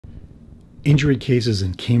Injury cases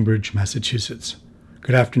in Cambridge, Massachusetts.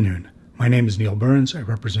 Good afternoon. My name is Neil Burns. I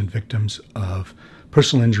represent victims of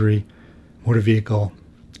personal injury, motor vehicle,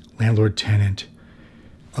 landlord-tenant,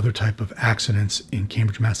 other type of accidents in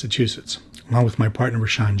Cambridge, Massachusetts. Along with my partner,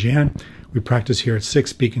 Rashan Jain, we practice here at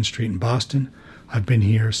 6 Beacon Street in Boston. I've been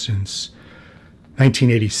here since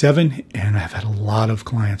 1987, and I've had a lot of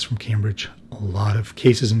clients from Cambridge, a lot of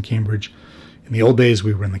cases in Cambridge. In the old days,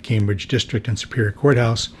 we were in the Cambridge District and Superior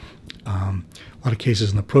Courthouse. A lot of cases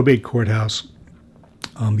in the probate courthouse.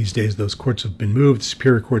 These days, those courts have been moved. The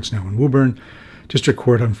Superior Court's now in Woburn. District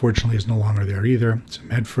Court, unfortunately, is no longer there either. It's in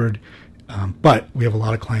Medford. But we have a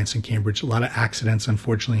lot of clients in Cambridge, a lot of accidents,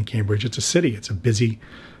 unfortunately, in Cambridge. It's a city. It's a busy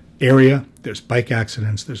area. There's bike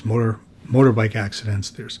accidents. There's motorbike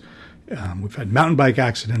accidents. We've had mountain bike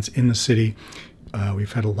accidents in the city.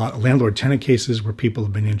 We've had a lot of landlord-tenant cases where people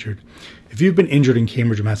have been injured. If you've been injured in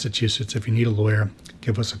Cambridge, Massachusetts, if you need a lawyer,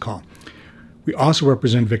 give us a call. We also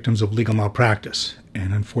represent victims of legal malpractice,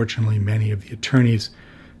 and unfortunately, many of the attorneys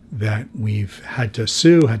that we've had to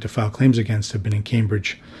sue, had to file claims against, have been in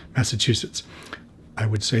Cambridge, Massachusetts. I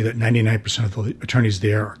would say that 99% of the attorneys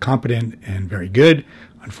there are competent and very good.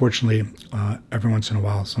 Unfortunately, every once in a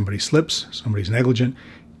while, somebody slips, somebody's negligent,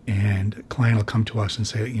 and a client will come to us and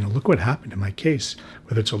say, look what happened in my case,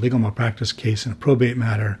 whether it's a legal malpractice case in a probate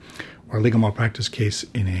matter, or a legal malpractice case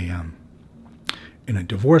in a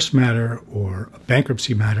divorce matter, or a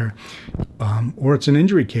bankruptcy matter, or it's an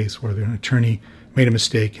injury case where an attorney made a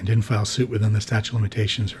mistake and didn't file suit within the statute of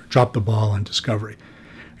limitations or dropped the ball on discovery.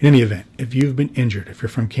 In any event, if you've been injured, if you're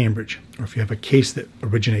from Cambridge, or if you have a case that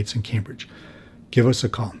originates in Cambridge, give us a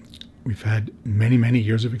call. We've had many, many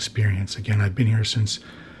years of experience. Again, I've been in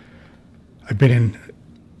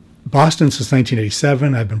Boston since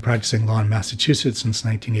 1987. I've been practicing law in Massachusetts since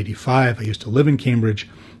 1985. I used to live in Cambridge.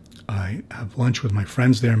 I have lunch with my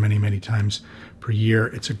friends there many, many times per year.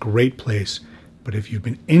 It's a great place. But if you've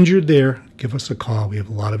been injured there, give us a call. We have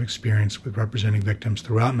a lot of experience with representing victims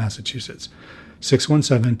throughout Massachusetts.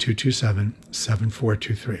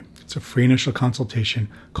 617-227-7423. It's a free initial consultation.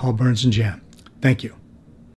 Call Burns and Jain. Thank you.